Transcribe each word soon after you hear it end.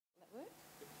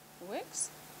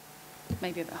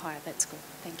Maybe a bit higher, that's good.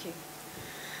 Thank you.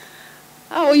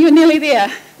 Oh, you're nearly there.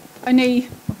 Only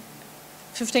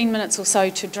 15 minutes or so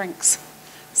to drinks.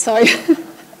 So,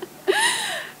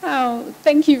 oh,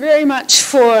 thank you very much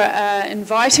for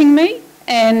inviting me.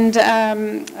 And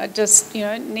just,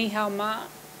 ni hao ma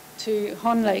to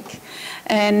Honlik.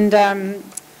 And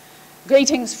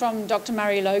greetings from Dr.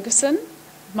 Marewa Glover,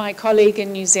 my colleague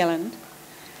in New Zealand.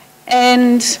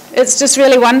 And it's just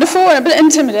really wonderful and a bit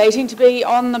intimidating to be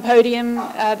on the podium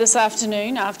this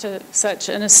afternoon after such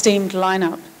an esteemed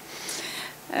lineup.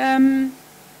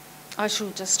 I shall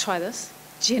just try this.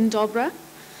 Dzień dobry.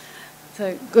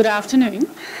 So, good afternoon.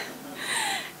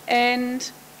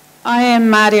 And I am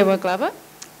Marewa Glover.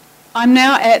 I'm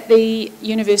now at the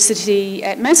university,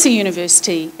 at Massey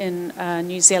University in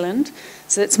New Zealand.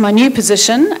 So that's my new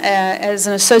position as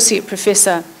an associate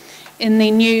professor in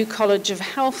the new College of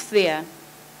Health there.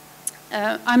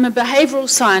 I'm a behavioural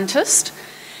scientist,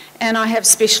 and I have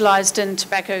specialised in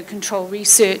tobacco control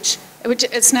research, which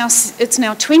it's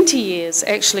now 20 years,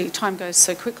 actually. Time goes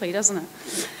so quickly, doesn't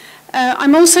it?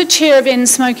 I'm also chair of End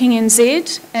Smoking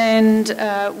NZ, and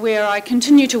where I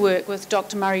continue to work with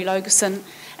Dr. Marewa Glover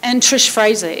and Trish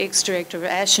Fraser, ex-director of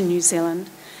ASH in New Zealand,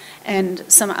 and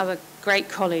some other great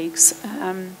colleagues.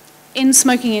 End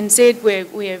Smoking NZ,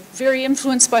 we're very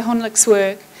influenced by Honlik's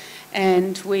work,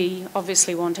 and we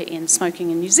obviously want to end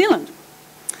smoking in New Zealand.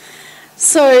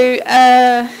 So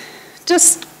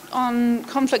just on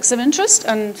conflicts of interest,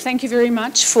 and thank you very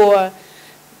much for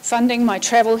funding my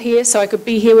travel here so I could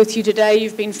be here with you today.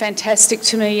 You've been fantastic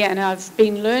to me, and I've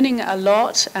been learning a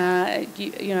lot.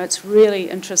 It's really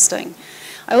interesting.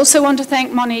 I also want to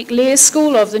thank Monique Lear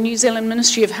School of the New Zealand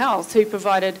Ministry of Health, who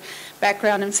provided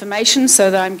background information so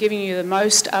that I'm giving you the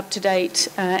most up-to-date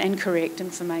and correct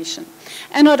information.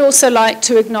 And I'd also like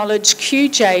to acknowledge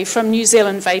QJ from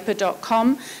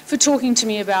NewZealandVapor.com for talking to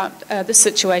me about the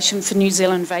situation for New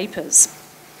Zealand vapors.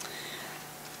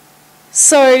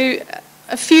 So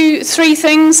three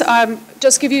things.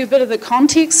 Just give you a bit of the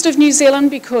context of New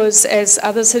Zealand, because as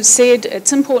others have said,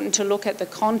 it's important to look at the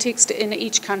context. In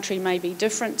each country may be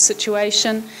different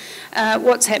situation.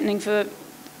 What's happening for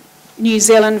New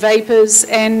Zealand vapors,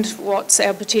 and what's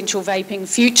our potential vaping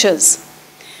futures.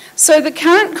 So the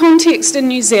current context in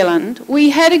New Zealand, we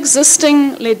had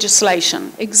existing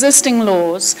legislation, existing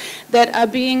laws that are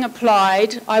being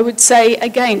applied, I would say,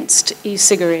 against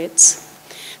e-cigarettes.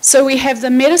 So we have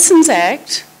the Medicines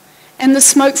Act and the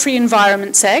Smoke-Free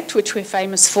Environments Act, which we're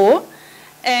famous for,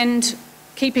 and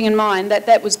keeping in mind that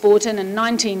that was brought in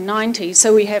 1990,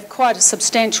 so we have quite a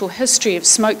substantial history of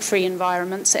smoke-free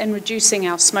environments and reducing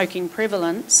our smoking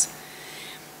prevalence.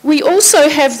 We also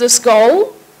have this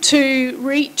goal to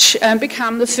reach and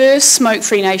become the first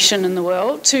smoke-free nation in the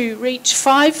world, to reach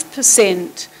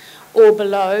 5% or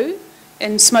below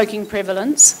in smoking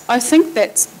prevalence. I think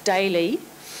that's daily,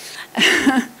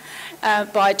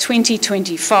 by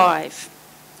 2025.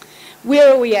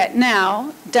 Where are we at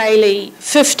now? Daily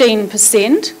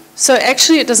 15%. So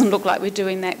actually it doesn't look like we're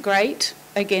doing that great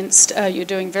against, you're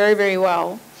doing very, very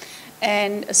well,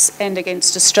 and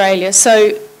against Australia.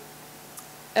 So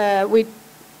we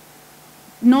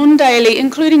non-daily,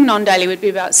 including non-daily, would be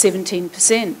about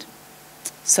 17%.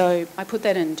 So I put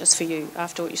that in just for you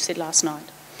after what you said last night.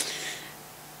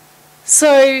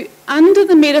 So under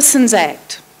the Medicines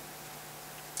Act,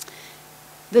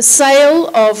 the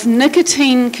sale of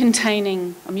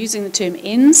nicotine-containing, I'm using the term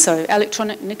N, so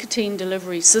electronic nicotine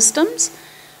delivery systems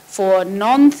for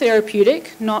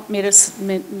non-therapeutic, not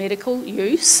medical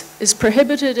use, is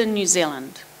prohibited in New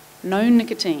Zealand. No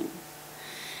nicotine.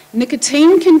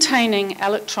 Nicotine-containing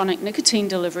electronic nicotine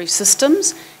delivery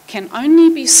systems can only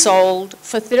be sold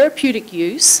for therapeutic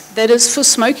use, that is for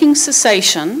smoking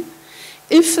cessation,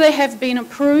 if they have been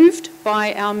approved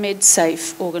by our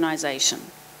MedSafe organisation.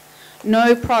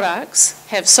 No products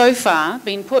have so far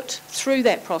been put through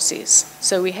that process,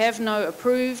 so we have no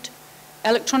approved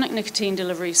electronic nicotine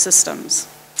delivery systems.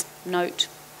 Note,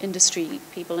 industry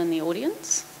people in the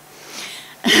audience.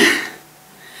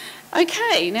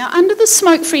 Okay, now under the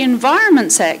Smoke-Free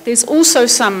Environments Act, there's also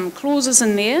some clauses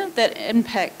in there that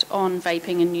impact on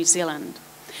vaping in New Zealand.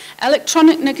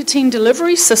 Electronic nicotine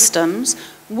delivery systems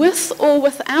with or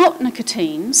without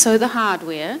nicotine, so the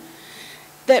hardware,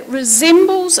 that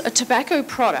resembles a tobacco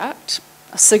product,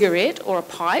 a cigarette or a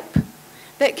pipe,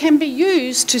 that can be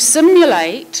used to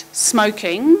simulate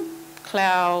smoking,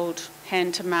 cloud,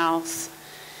 hand-to-mouth.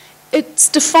 It's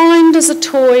defined as a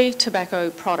toy tobacco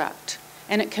product,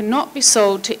 and it cannot be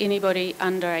sold to anybody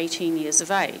under 18 years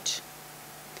of age.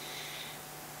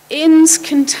 Ends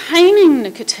containing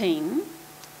nicotine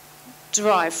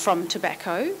derived from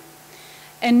tobacco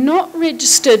and not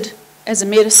registered as a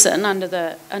medicine under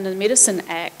the Medicine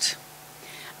Act,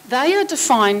 they are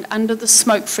defined under the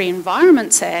Smoke-Free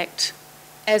Environments Act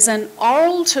as an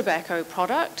oral tobacco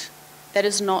product that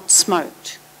is not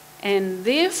smoked. And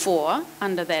therefore,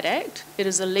 under that Act, it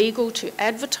is illegal to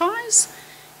advertise,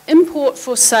 import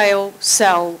for sale,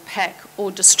 sell, pack,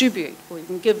 or distribute, or you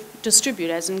can distribute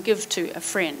as in give to a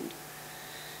friend.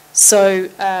 So,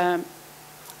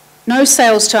 no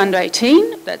sales to under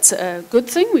 18, that's a good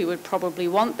thing. We would probably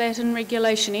want that in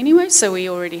regulation anyway, so we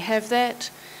already have that.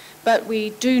 But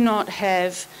we do not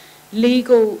have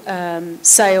legal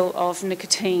sale of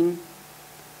nicotine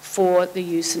for the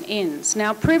use in ends.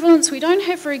 Now, prevalence, we don't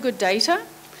have very good data.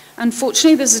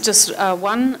 Unfortunately, this is just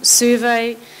one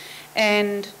survey,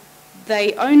 and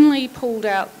they only pulled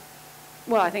out,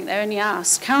 well, I think they only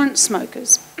asked current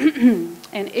smokers and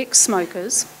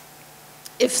ex-smokers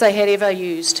if they had ever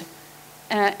used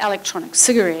an electronic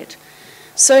cigarette.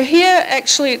 So here,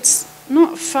 actually, it's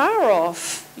not far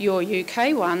off your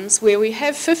UK ones, where we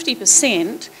have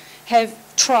 50%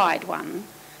 have tried one.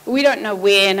 But we don't know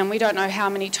when, and we don't know how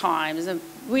many times, and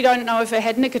we don't know if it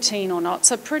had nicotine or not,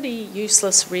 so pretty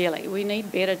useless, really. We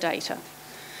need better data.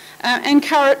 And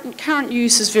current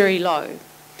use is very low.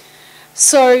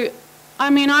 So, I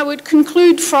mean, I would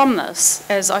conclude from this,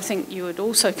 as I think you would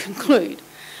also conclude,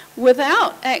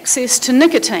 without access to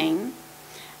nicotine,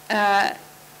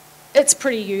 it's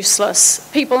pretty useless.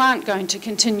 People aren't going to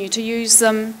continue to use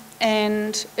them,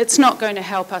 and it's not going to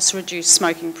help us reduce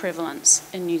smoking prevalence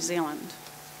in New Zealand.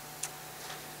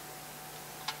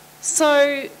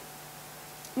 So,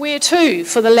 where to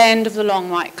for the land of the long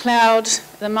white cloud?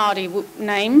 The Māori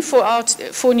name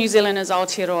for New Zealand is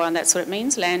Aotearoa, and that's what it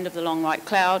means, land of the long white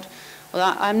cloud.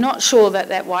 Well, I'm not sure that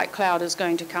that white cloud is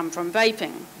going to come from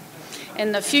vaping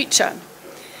in the future.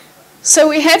 So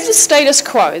we have the status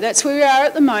quo. That's where we are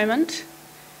at the moment.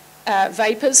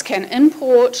 Vapers can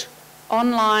import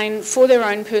online for their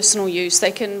own personal use.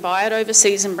 They can buy it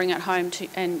overseas and bring it home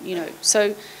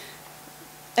so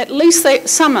at least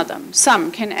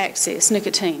some can access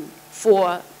nicotine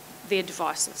for their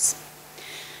devices.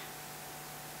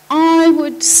 I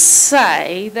would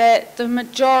say that the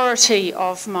majority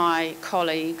of my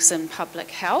colleagues in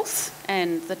public health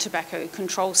and the tobacco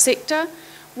control sector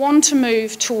want to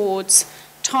move towards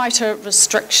tighter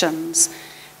restrictions.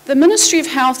 The Ministry of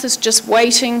Health is just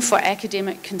waiting for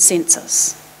academic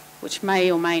consensus, which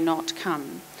may or may not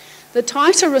come. The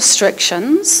tighter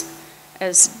restrictions,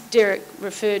 as Derek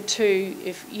referred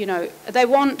to, they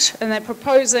want and they're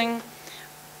proposing,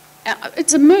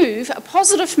 it's a move, a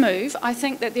positive move. I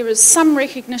think that there is some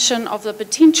recognition of the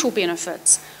potential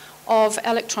benefits of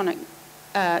electronic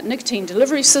nicotine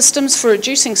delivery systems for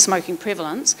reducing smoking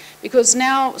prevalence, because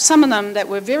now some of them that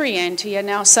were very anti are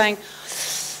now saying,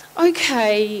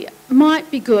 okay, might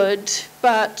be good,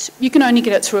 but you can only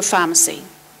get it through a pharmacy.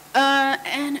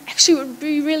 And actually it would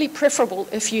be really preferable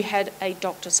if you had a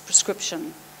doctor's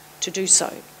prescription to do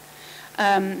so.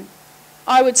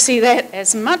 I would see that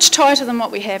as much tighter than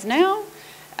what we have now,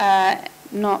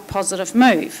 not positive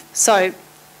move. So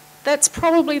that's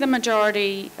probably the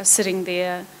majority are sitting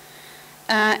there.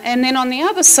 And then on the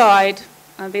other side,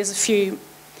 there's a few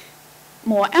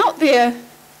more out there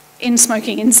in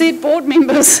Smoking NZ board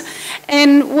members,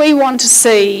 and we want to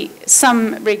see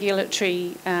some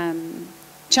regulatory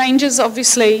changes,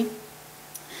 obviously.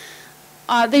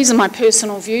 These are my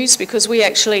personal views, because we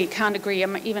actually can't agree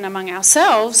even among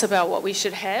ourselves about what we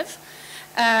should have.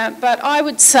 But I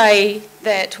would say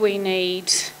that we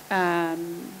need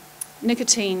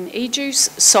nicotine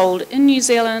e-juice sold in New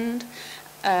Zealand,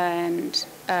 and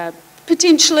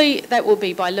potentially that will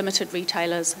be by limited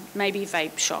retailers, maybe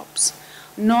vape shops.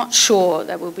 Not sure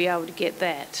that we'll be able to get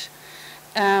that.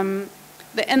 And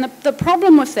the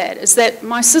problem with that is that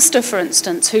my sister, for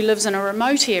instance, who lives in a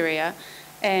remote area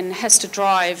and has to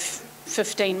drive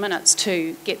 15 minutes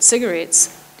to get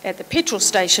cigarettes at the petrol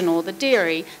station or the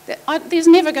dairy, there's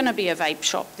never going to be a vape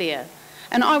shop there.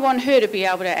 And I want her to be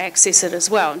able to access it as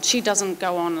well, and she doesn't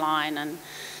go online. And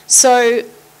so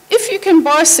if you can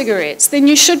buy cigarettes, then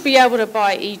you should be able to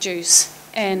buy e-juice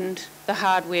and the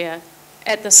hardware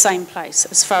at the same place,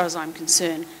 as far as I'm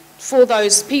concerned, for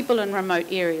those people in remote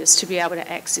areas to be able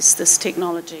to access this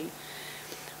technology.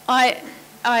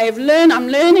 I'm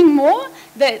learning more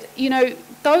that,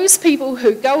 those people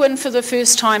who go in for the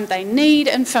first time, they need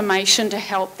information to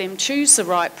help them choose the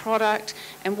right product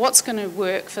and what's going to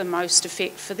work for the most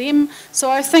effect for them. So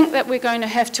I think that we're going to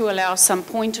have to allow some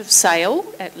point of sale,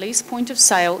 at least point of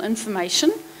sale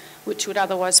information, which would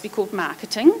otherwise be called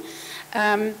marketing.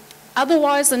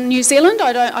 Otherwise, in New Zealand,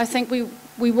 I think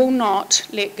we will not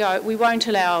let go. We won't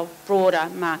allow broader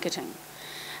marketing.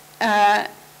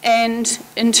 And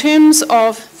in terms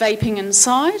of vaping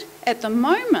inside, at the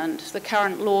moment, the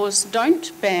current laws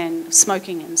don't ban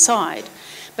smoking inside,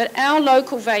 but our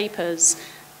local vapers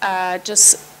are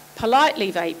just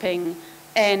politely vaping,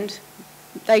 and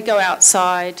they go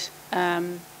outside.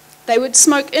 They would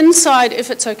smoke inside if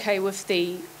it's okay with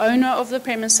the owner of the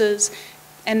premises,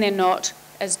 and they're not,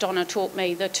 as Donna taught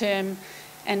me, the term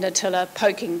and Attila,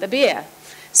 poking the bear.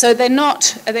 So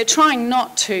they're trying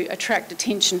not to attract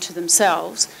attention to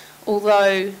themselves,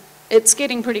 although it's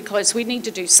getting pretty close. We need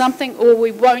to do something, or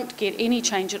we won't get any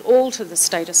change at all to the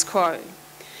status quo.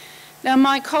 Now,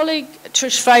 my colleague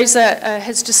Trish Fraser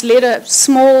has just led a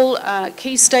small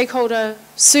key stakeholder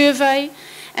survey,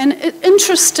 and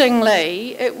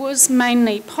interestingly, it was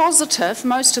mainly positive.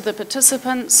 Most of the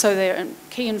participants, so they're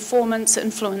key informants,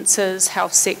 influencers,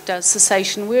 health sector,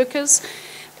 cessation workers,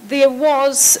 there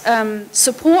was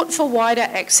support for wider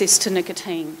access to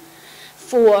nicotine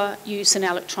for use in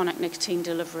electronic nicotine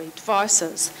delivery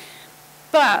devices.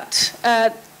 But,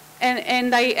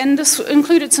 and this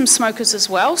included some smokers as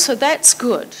well, so that's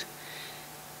good.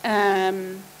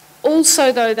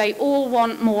 Also, though, they all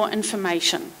want more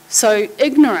information. So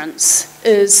ignorance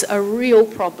is a real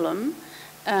problem,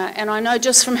 and I know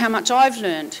just from how much I've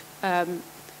learned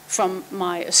from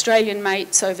my Australian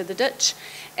mates over the ditch,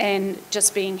 and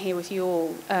just being here with you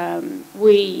all,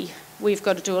 we've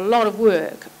got to do a lot of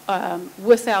work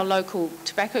with our local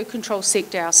tobacco control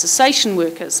sector, our cessation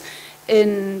workers,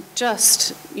 in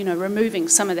just, removing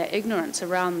some of that ignorance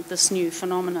around this new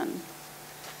phenomenon.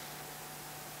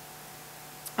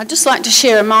 I'd just like to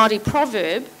share a Māori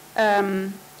proverb,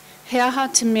 he aha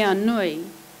te mea nui,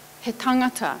 he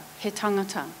tangata, he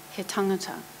tangata, he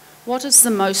tangata. What is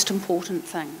the most important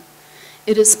thing?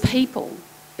 It is people,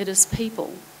 it is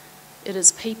people, it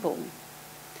is people.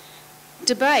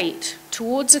 Debate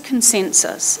towards a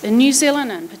consensus in New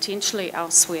Zealand and potentially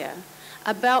elsewhere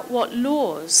about what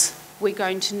laws we're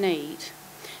going to need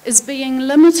is being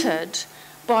limited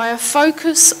by a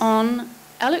focus on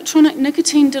electronic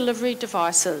nicotine delivery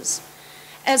devices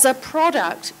as a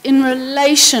product in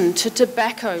relation to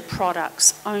tobacco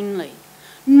products only,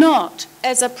 not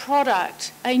as a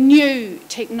product, a new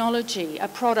technology, a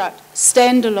product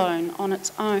standalone on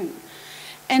its own.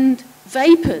 And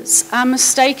vapers are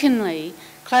mistakenly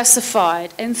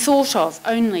classified and thought of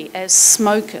only as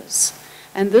smokers,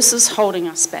 and this is holding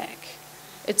us back.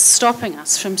 It's stopping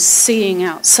us from seeing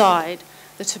outside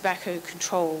the tobacco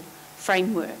control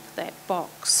framework, that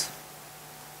box.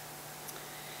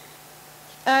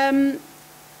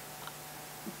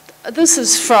 This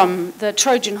is from the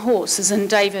Trojan horse, is in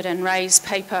David and Ray's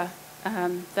paper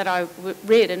that I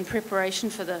read in preparation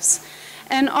for this.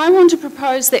 And I want to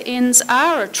propose that ends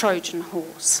are a Trojan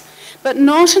horse, but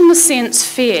not in the sense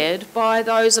feared by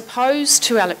those opposed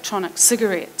to electronic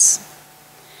cigarettes.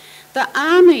 The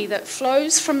army that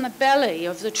flows from the belly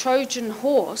of the Trojan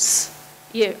horse,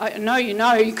 yeah, I know you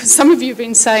know, because some of you have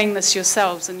been saying this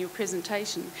yourselves in your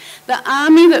presentation. The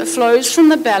army that flows from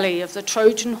the belly of the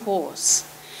Trojan horse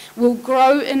will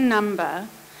grow in number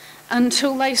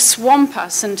until they swamp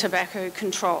us in tobacco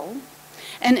control,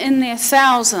 and in their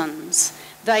thousands,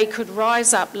 they could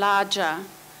rise up larger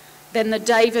than the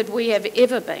David we have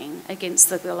ever been against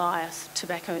the Goliath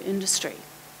tobacco industry.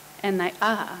 And they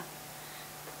are.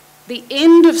 The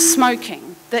end of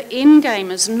smoking, the end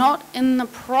game is not in the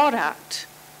product,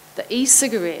 the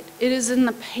e-cigarette, it is in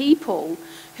the people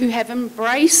who have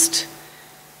embraced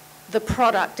the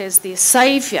product as their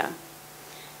saviour.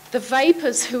 The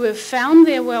vapers who have found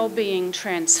their well-being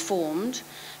transformed,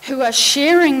 who are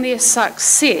sharing their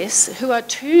success, who are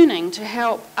turning to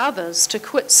help others to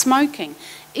quit smoking,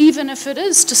 even if it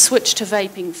is to switch to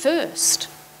vaping first.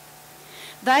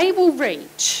 They will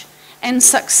reach and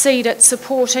succeed at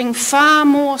supporting far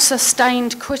more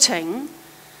sustained quitting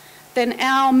than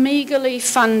our meagrely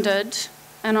funded,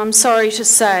 and I'm sorry to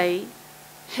say,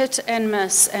 hit and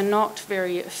miss and not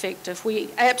very effective. We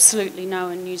absolutely know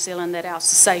in New Zealand that our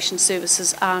cessation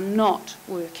services are not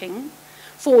working.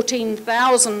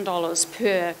 $14,000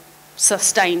 per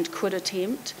sustained quit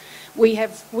attempt.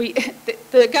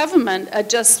 The government are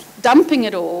just dumping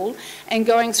it all and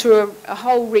going through a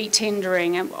whole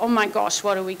retendering, and oh my gosh,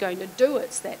 what are we going to do?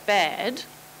 It's that bad.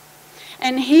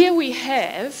 And here we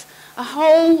have a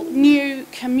whole new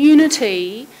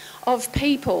community of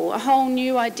people, a whole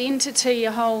new identity,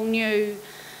 a whole new,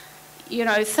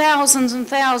 thousands and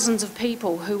thousands of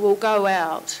people who will go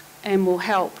out and will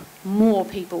help more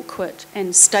people quit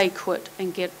and stay quit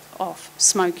and get off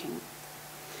smoking.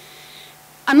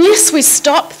 Unless we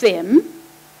stop them,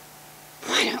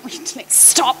 why don't we let's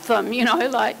stop them, you know,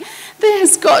 like that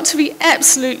has got to be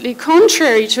absolutely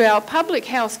contrary to our public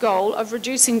health goal of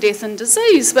reducing death and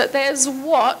disease, but that's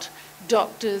what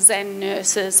doctors and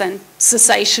nurses and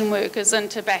cessation workers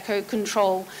and tobacco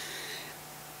control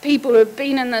people who have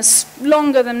been in this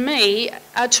longer than me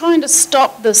are trying to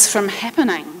stop this from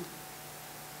happening.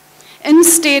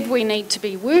 Instead, we need to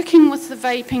be working with the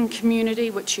vaping community,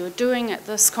 which you're doing at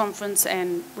this conference,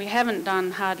 and we haven't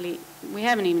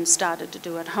even started to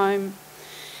do at home.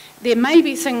 There may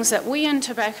be things that we in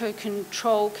tobacco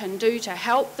control can do to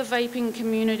help the vaping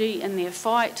community in their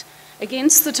fight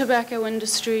against the tobacco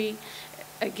industry,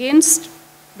 against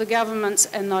the governments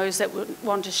and those that would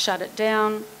want to shut it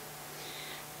down.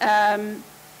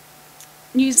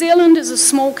 New Zealand is a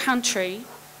small country.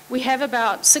 We have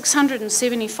about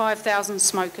 675,000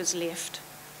 smokers left.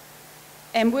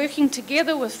 And working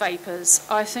together with vapers,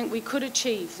 I think we could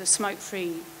achieve the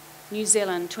smoke-free New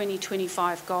Zealand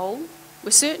 2025 goal.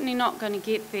 We're certainly not going to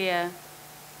get there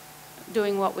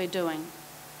doing what we're doing.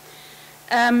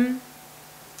 I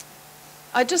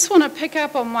just want to pick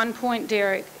up on one point,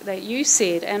 Derek, that you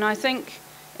said, and I think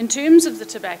in terms of the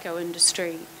tobacco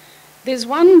industry, there's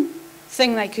one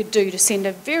thing they could do to send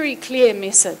a very clear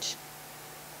message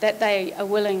that they are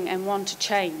willing and want to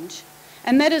change,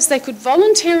 and that is they could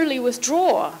voluntarily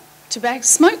withdraw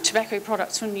smoked tobacco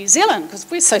products from New Zealand, because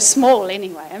we're so small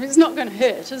anyway. I mean, it's not going to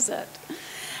hurt, is it?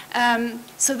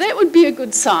 So that would be a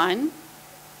good sign,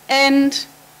 and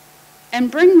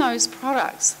bring those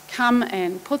products, come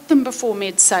and put them before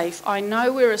MedSafe. I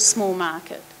know we're a small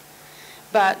market,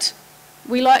 but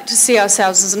we like to see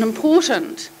ourselves as an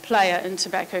important player in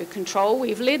tobacco control.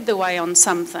 We've led the way on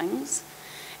some things,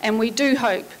 and we do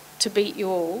hope to beat you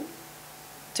all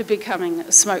to becoming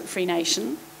a smoke-free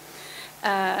nation.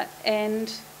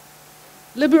 And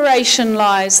liberation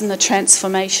lies in the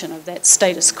transformation of that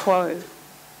status quo.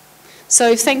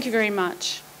 So thank you very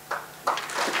much.